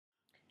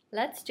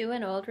Let's do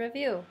an old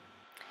review.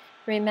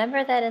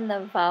 Remember that in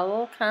the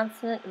vowel,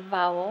 consonant,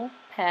 vowel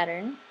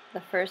pattern, the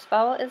first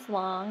vowel is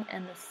long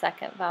and the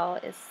second vowel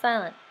is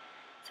silent.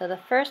 So the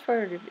first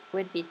word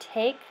would be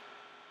take,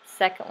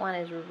 second one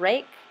is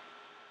rake,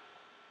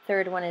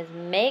 third one is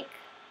make,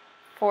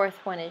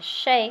 fourth one is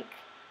shake,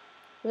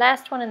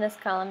 last one in this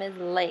column is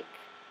lake.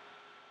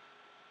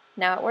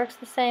 Now it works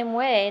the same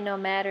way no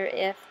matter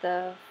if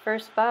the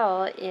first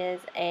vowel is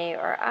A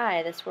or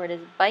I. This word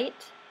is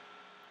bite,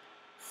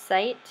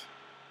 sight,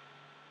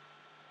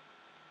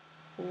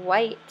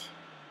 white,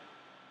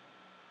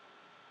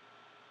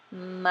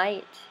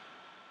 might,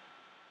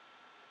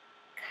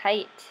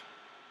 kite.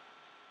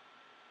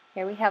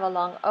 Here we have a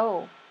long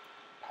O.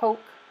 Poke,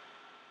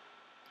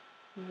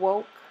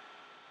 woke,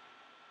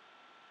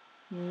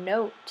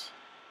 note,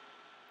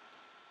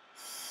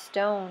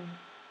 stone,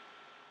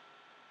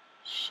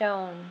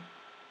 shown.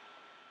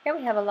 Here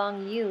we have a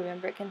long U.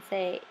 Remember, it can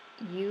say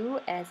U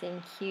as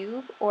in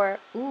cube or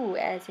oo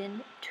as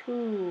in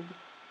tube.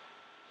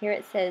 Here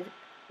it says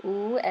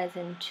oo as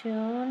in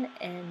tune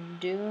and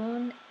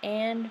dune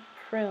and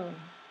prune.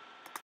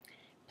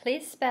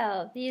 Please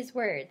spell these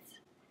words.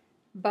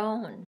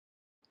 Bone.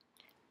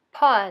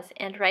 Pause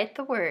and write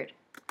the word.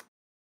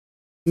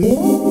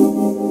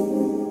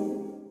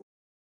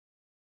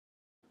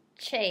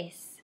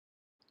 Chase.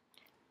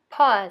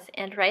 Pause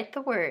and write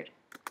the word.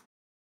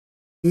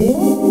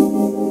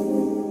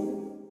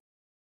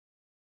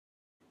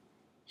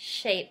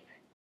 Shape.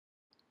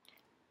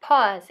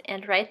 Pause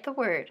and write the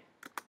word.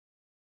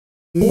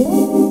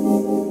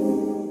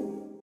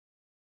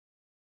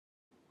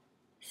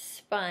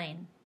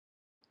 Spine.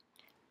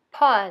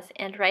 Pause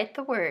and write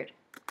the word.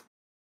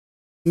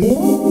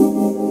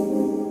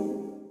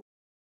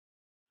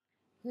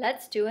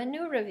 Let's do a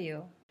new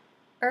review.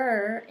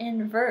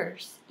 In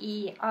verse,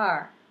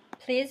 E-R.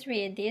 Please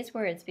read these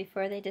words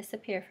before they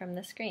disappear from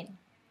the screen.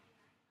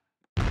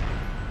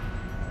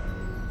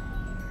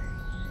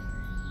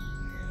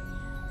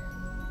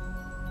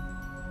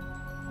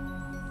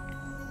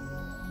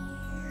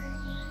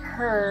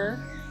 Her,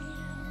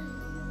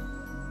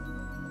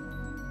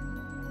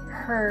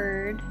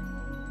 heard,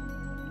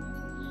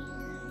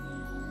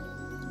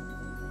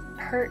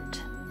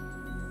 pert,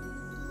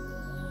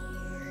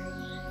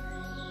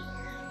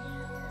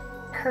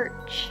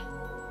 perch,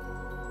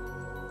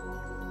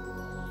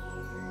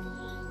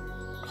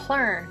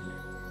 clern.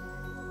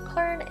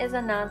 Clern is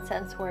a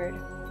nonsense word,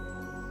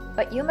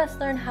 but you must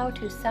learn how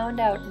to sound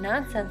out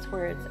nonsense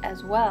words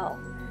as well,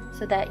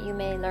 so that you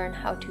may learn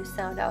how to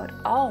sound out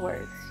all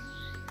words.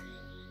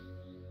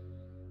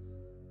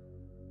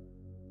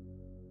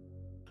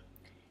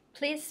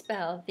 Please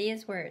spell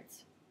these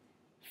words.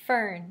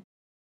 Fern.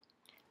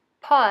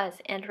 Pause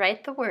and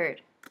write the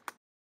word.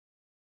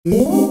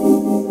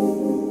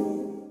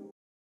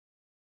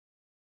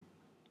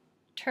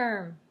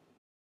 Term.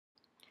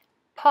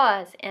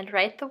 Pause and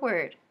write the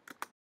word.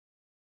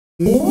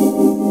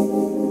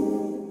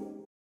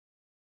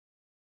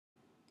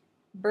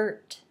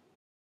 Bert.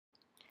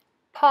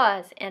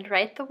 Pause and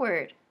write the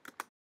word.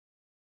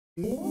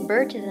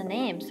 Bert is a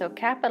name, so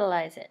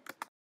capitalize it.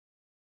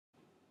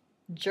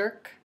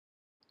 Jerk.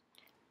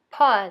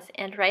 Pause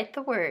and write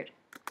the word.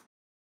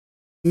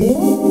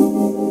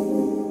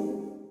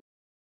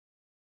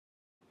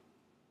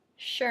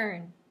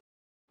 Shern.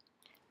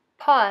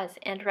 Pause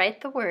and write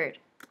the word.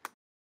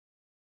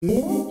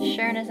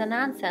 Shern is a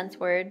nonsense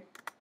word.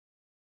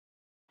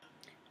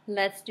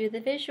 Let's do the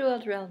visual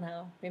drill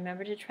now.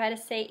 Remember to try to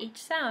say each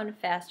sound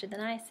faster than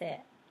I say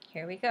it.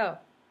 Here we go.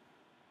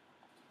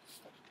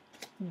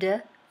 D,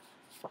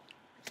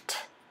 t,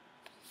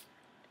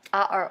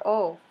 a or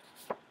o,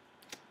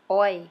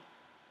 oi.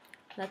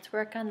 Let's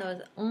work on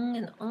those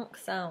and unk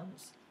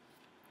sounds.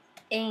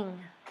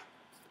 Ing,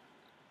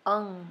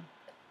 ung,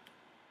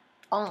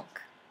 unk,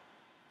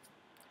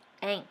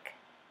 ank,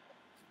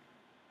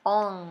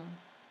 ong,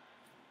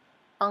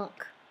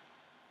 unk,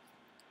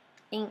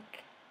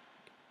 ink,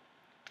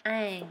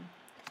 ang,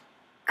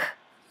 k,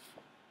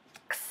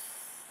 ks,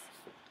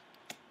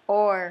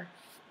 or,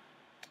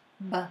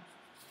 b,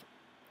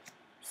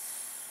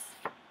 s,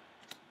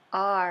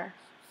 r,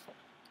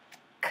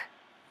 k,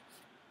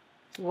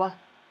 w,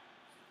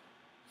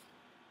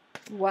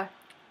 w.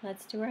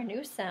 Let's do our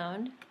new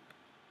sound.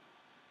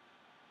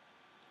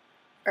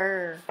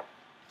 A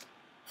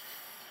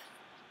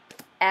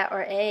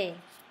or a,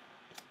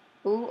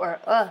 oo or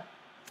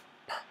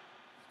p,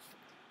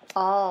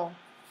 all,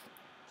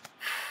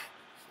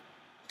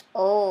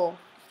 o,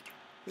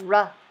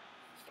 r,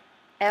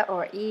 e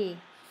or e,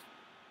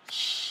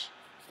 sh,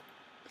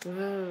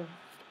 v,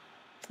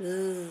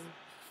 z,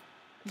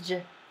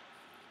 j,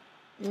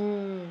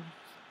 n,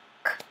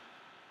 k,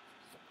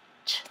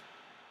 ch,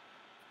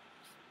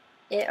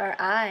 I or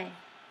I,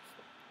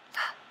 p,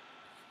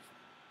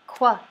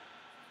 qu,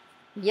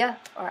 y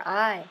or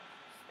I,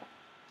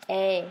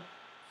 a,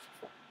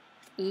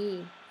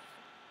 e,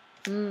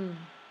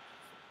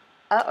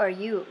 a or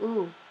u,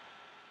 oo,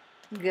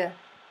 g.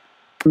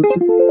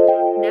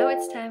 Now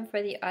it's time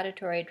for the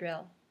auditory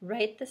drill.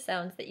 Write the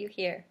sounds that you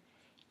hear.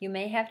 You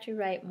may have to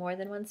write more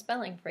than one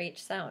spelling for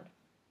each sound.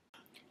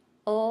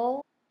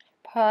 O,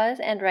 pause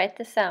and write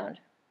the sound.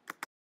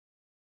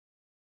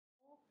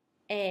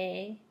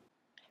 A,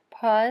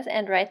 pause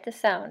and write the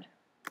sound.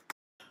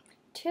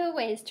 Two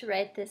ways to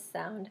write this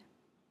sound.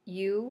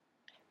 U,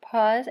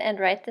 pause and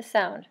write the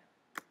sound.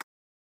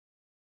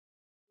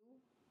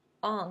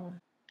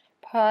 Ong,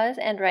 pause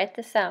and write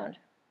the sound.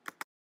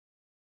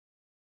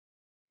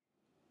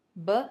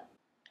 B,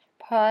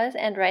 pause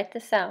and write the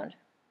sound.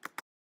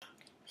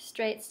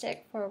 Straight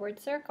stick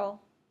forward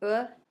circle.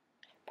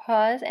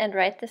 Pause and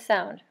write the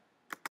sound.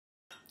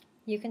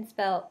 You can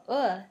spell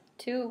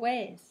two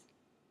ways.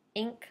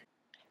 Ink,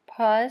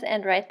 pause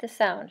and write the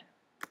sound.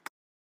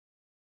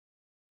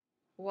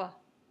 W,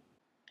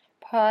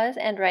 pause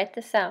and write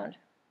the sound.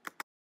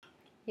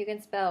 You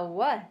can spell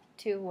W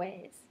two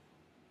ways.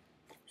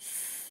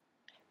 S,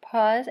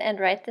 pause and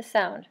write the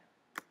sound.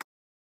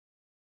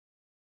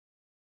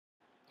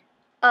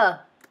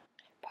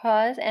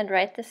 Pause and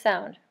write the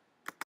sound.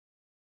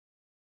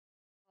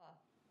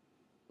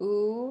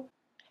 Oo,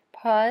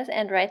 pause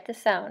and write the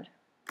sound.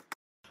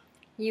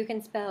 You can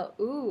spell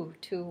oo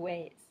two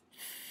ways.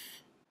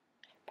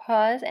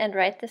 Pause and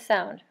write the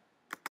sound.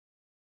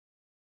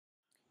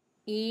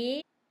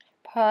 E,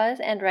 pause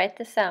and write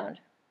the sound.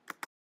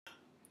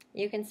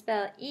 You can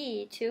spell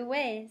E two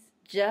ways.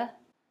 J,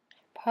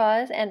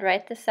 pause and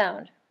write the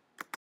sound.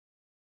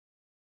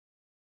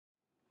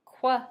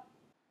 Qu,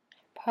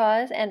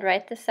 pause and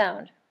write the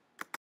sound.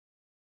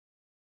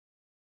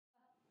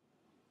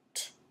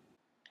 T,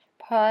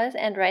 pause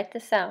and write the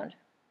sound.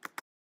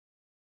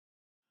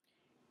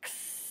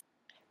 X,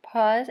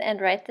 pause and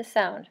write the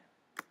sound.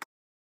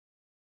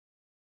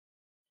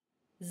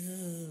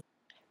 Z,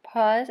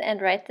 pause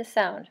and write the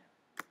sound.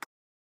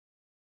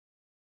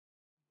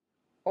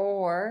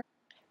 Or,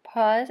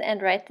 pause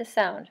and write the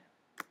sound.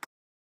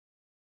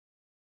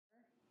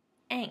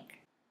 Ank,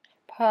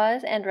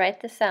 pause and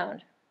write the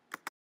sound.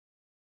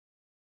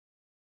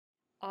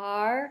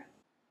 R,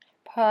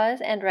 pause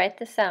and write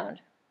the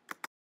sound.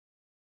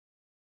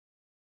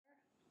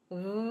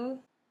 V,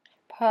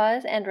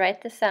 pause and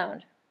write the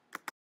sound.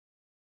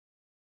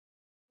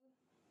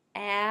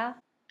 A,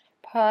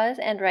 pause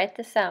and write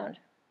the sound.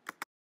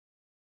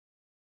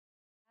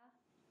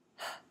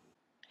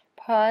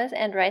 Pause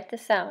and write the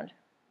sound.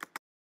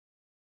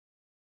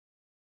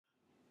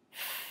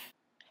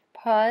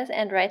 Pause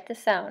and write the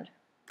sound.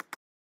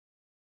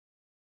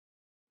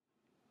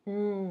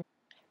 N,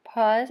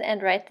 pause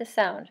and write the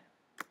sound.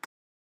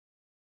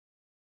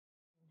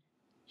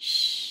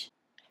 Sh,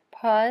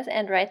 pause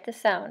and write the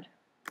sound.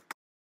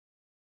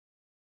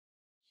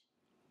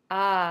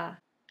 Ah,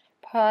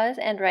 pause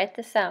and write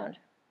the sound.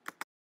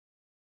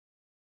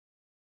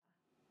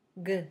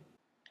 G,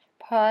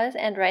 pause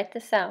and write the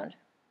sound.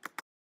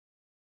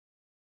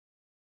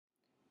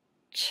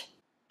 Ch,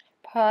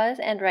 pause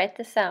and write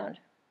the sound.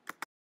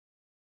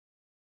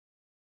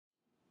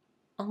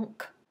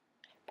 Unk,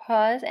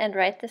 pause and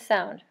write the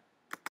sound.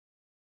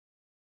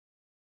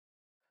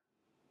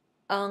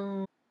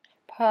 Ung,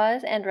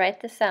 pause and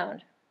write the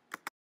sound.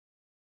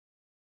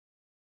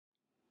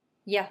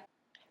 Yeah,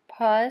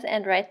 pause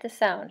and write the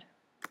sound.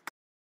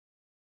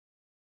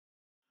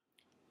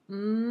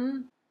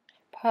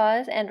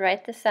 Pause and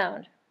write the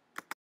sound.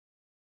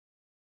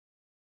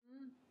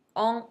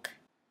 Onk,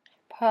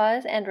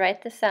 pause and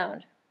write the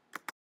sound.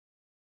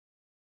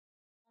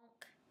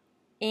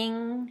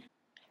 Ing,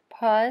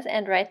 pause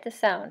and write the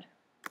sound.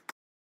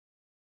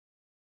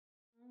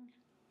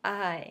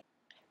 I,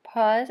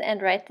 pause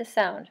and write the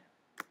sound.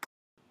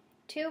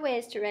 Two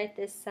ways to write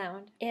this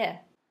sound. I,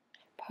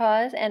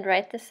 pause and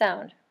write the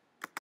sound.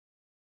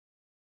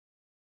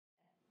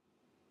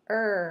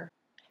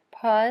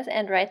 Pause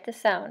and write the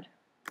sound.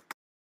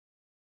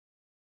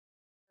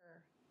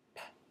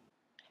 P,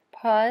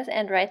 pause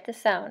and write the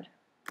sound.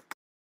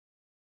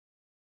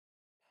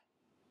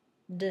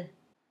 D,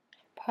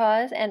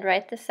 pause and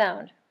write the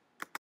sound.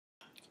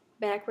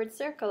 Backward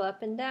circle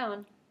up and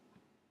down.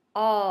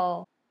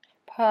 All,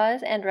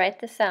 pause and write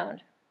the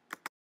sound.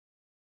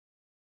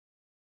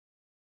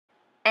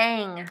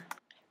 Ang,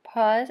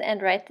 pause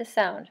and write the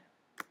sound.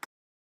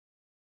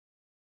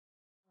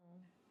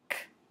 K,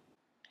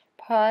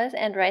 pause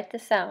and write the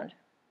sound.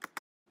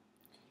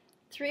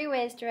 Three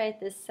ways to write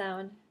this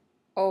sound.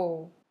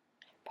 O,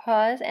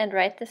 pause and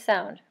write the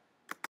sound.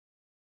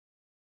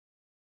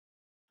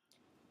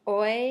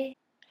 Oi,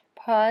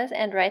 pause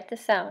and write the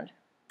sound.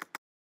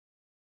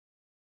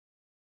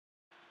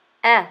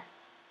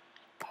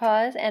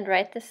 Pause and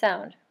write the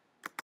sound.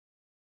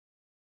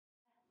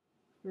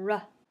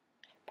 R,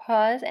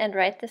 pause and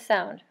write the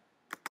sound.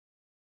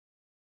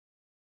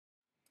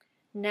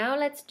 Now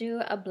let's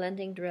do a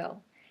blending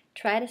drill.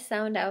 Try to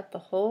sound out the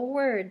whole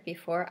word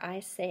before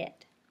I say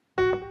it.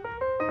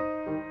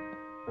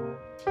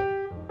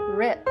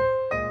 Rip,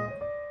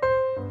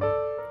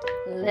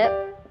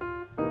 lip,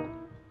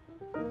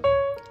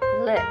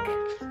 lick,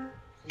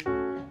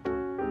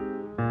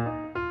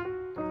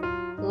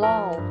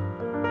 lull,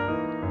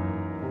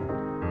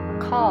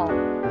 call,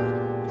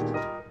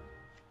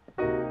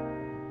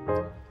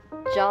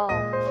 jaw,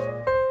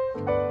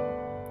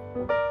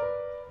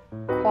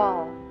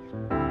 qual,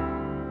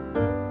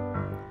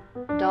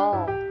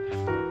 doll,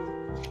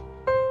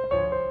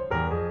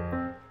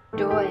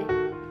 doy,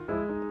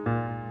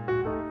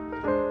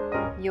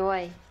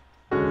 yoy,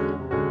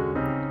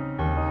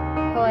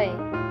 hoy,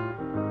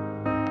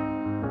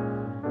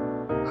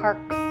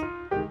 harks,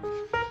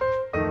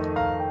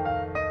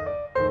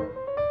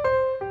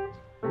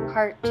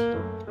 heart,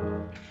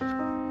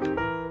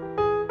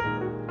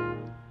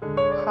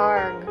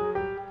 harg,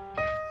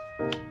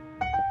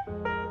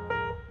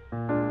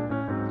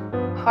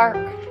 hark,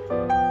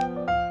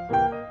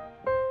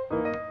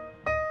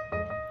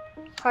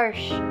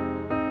 harsh,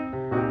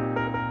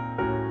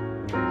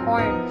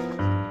 horn,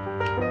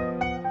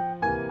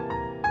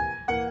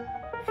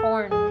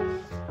 forn,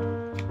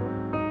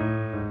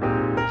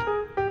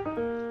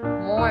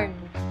 mourn,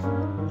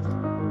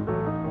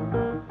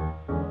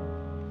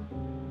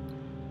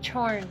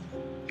 chorn,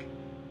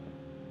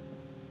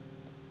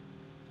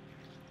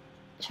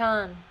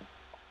 chon,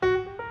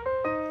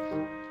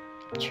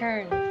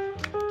 churn,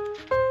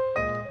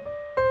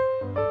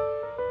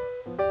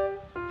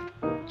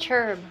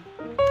 churb,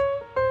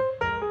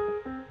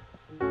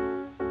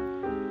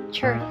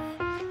 chirth,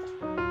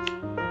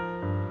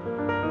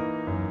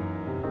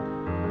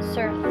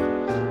 surth,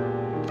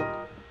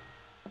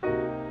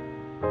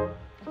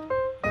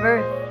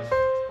 verth,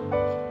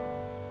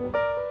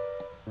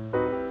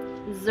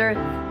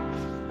 zerth,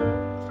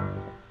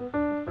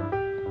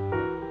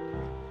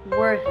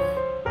 worth,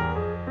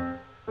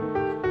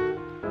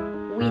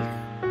 weath,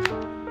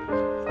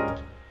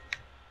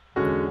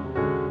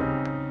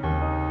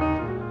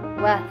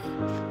 weth,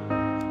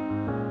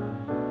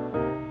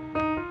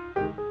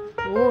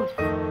 wooth,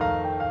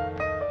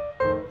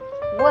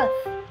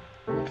 wuth,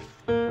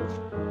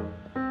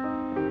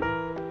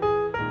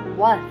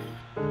 wuth,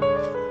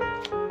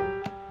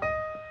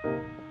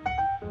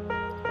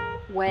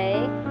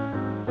 way,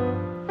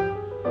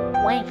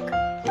 wank,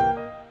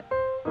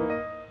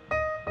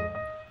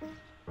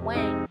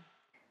 wang.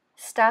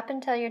 Stop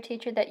and tell your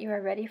teacher that you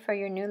are ready for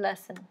your new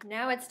lesson.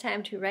 Now it's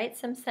time to write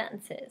some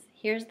sentences.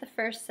 Here's the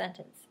first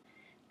sentence.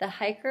 The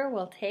hiker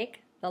will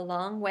take the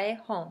long way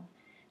home.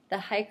 The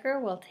hiker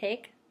will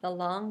take the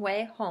long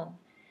way home.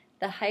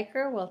 The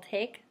hiker will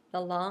take the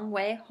long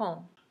way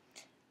home.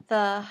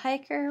 The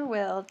hiker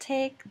will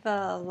take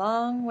the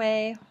long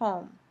way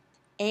home.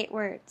 8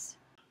 words.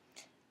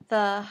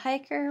 The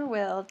hiker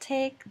will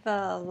take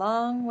the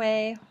long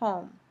way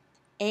home.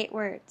 8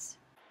 words.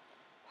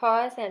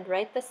 Pause and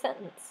write the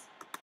sentence.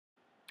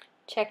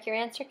 Check your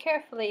answer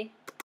carefully.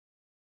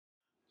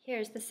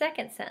 Here's the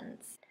second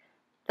sentence.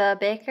 The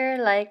baker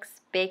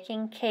likes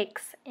baking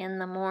cakes in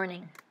the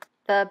morning.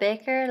 The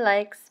baker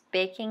likes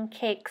baking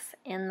cakes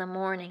in the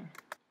morning.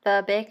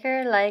 The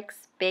baker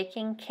likes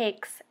baking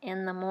cakes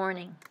in the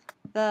morning.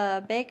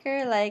 The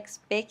baker likes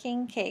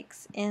baking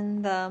cakes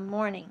in the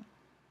morning.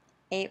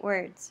 8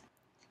 words.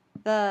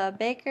 The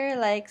baker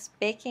likes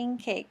baking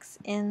cakes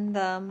in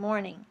the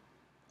morning.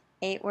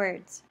 8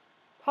 words.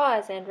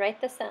 Pause and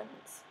write the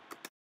sentence.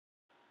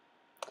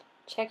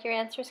 Check your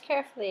answers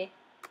carefully.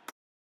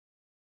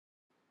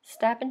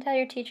 Stop and tell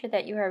your teacher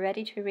that you are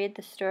ready to read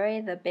the story,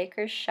 The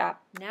Baker's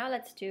Shop. Now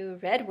let's do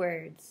red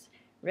words.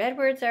 Red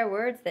words are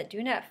words that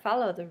do not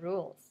follow the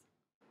rules.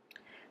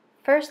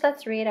 First,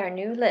 let's read our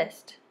new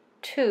list.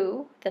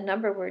 To, the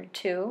number word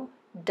to,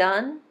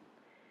 done,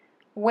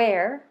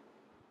 where,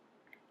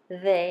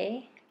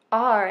 they,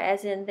 are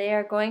as in they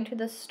are going to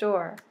the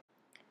store.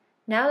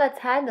 Now let's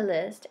hide the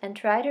list and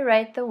try to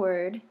write the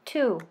word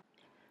to.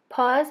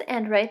 Pause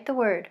and write the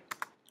word.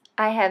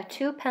 I have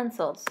 2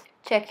 pencils.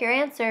 Check your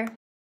answer.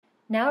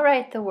 Now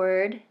write the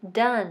word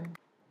done.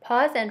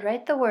 Pause and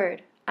write the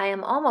word. I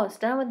am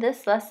almost done with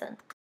this lesson.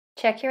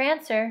 Check your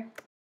answer.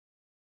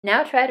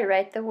 Now try to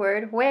write the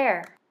word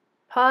where.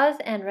 Pause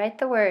and write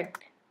the word.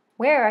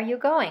 Where are you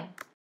going?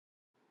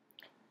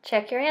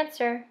 Check your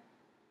answer.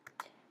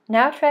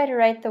 Now try to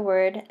write the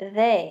word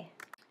they.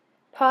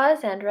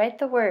 Pause and write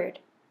the word.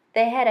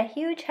 They had a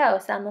huge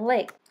house on the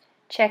lake.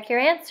 Check your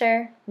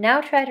answer.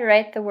 Now try to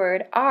write the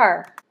word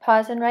are.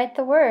 Pause and write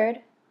the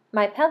word.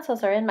 My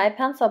pencils are in my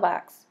pencil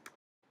box.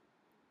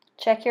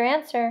 Check your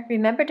answer.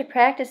 Remember to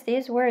practice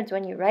these words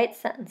when you write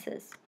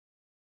sentences.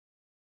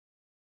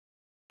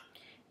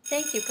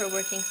 Thank you for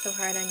working so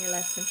hard on your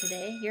lesson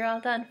today. You're all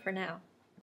done for now.